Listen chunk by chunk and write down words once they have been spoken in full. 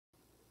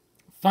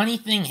Funny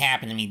thing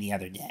happened to me the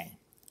other day.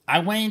 I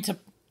went into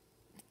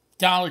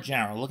Dollar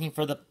General looking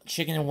for the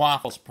chicken and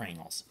waffles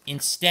Pringles.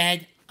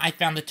 Instead, I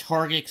found the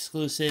Target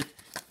exclusive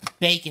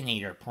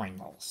Baconator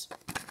Pringles.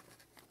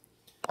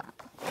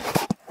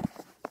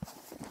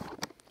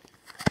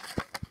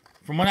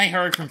 From what I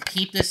heard from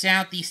Peep This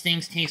Out, these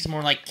things taste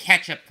more like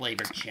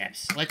ketchup-flavored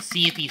chips. Let's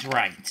see if he's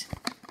right.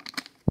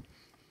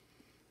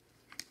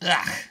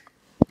 Ugh.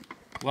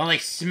 Well, they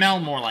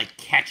smell more like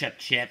ketchup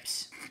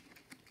chips.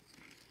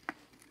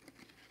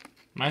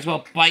 Might as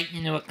well bite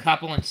into a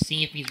couple and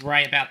see if he's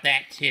right about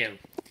that, too.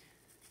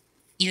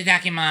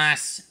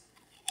 Itadakimasu.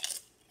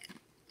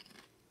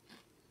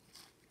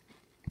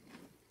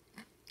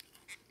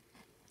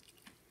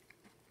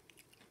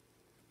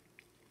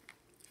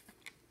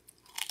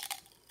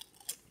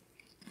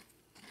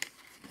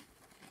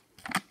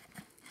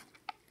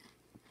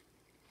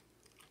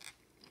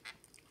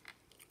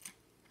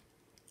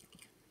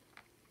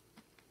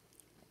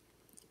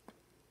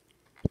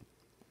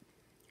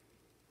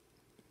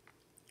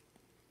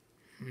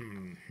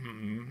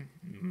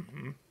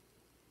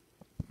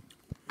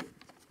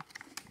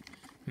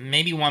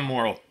 Maybe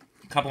a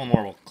couple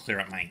more will clear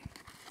up my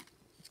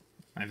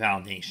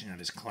validation of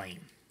his claim.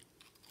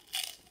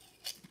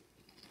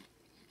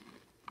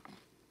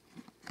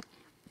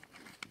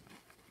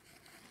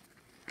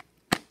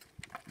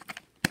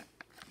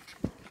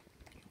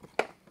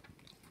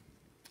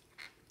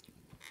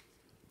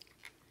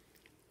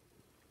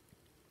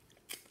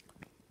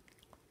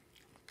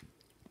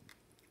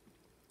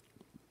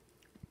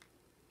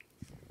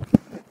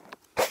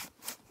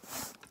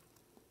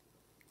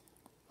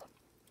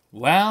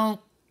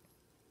 Well,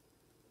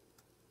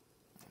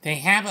 they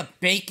have a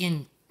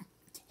bacon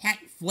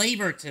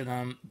flavor to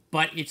them,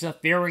 but it's a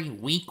very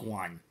weak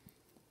one.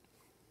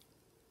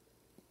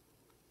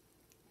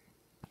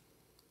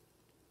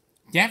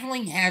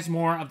 Definitely has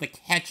more of the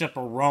ketchup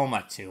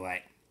aroma to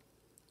it.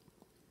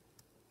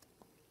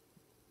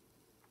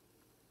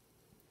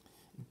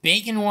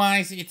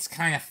 Bacon-wise, it's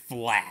kind of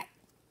flat.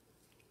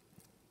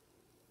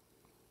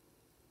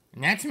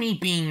 And that's me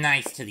being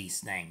nice to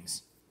these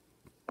things.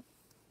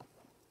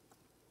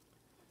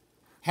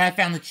 Had I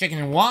found the chicken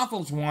and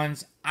waffles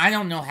ones, I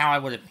don't know how I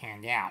would have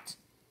panned out.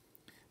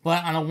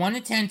 But on a 1 to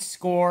 10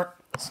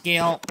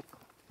 scale,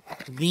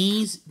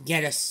 these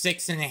get a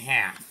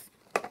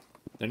 6.5.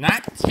 They're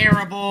not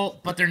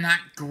terrible, but they're not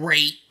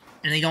great,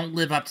 and they don't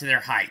live up to their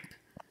hype.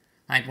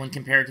 Like when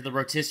compared to the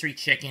rotisserie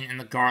chicken and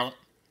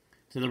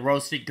the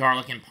roasted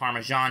garlic and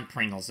Parmesan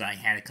Pringles that I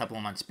had a couple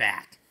of months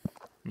back.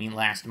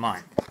 Last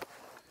month.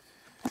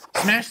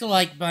 Smash the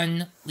like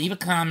button, leave a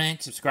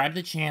comment, subscribe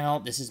to the channel.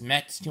 This is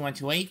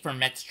Mets2128 for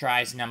Mets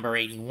Tries number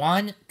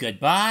 81.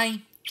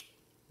 Goodbye.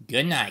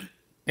 Good night.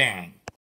 Bang.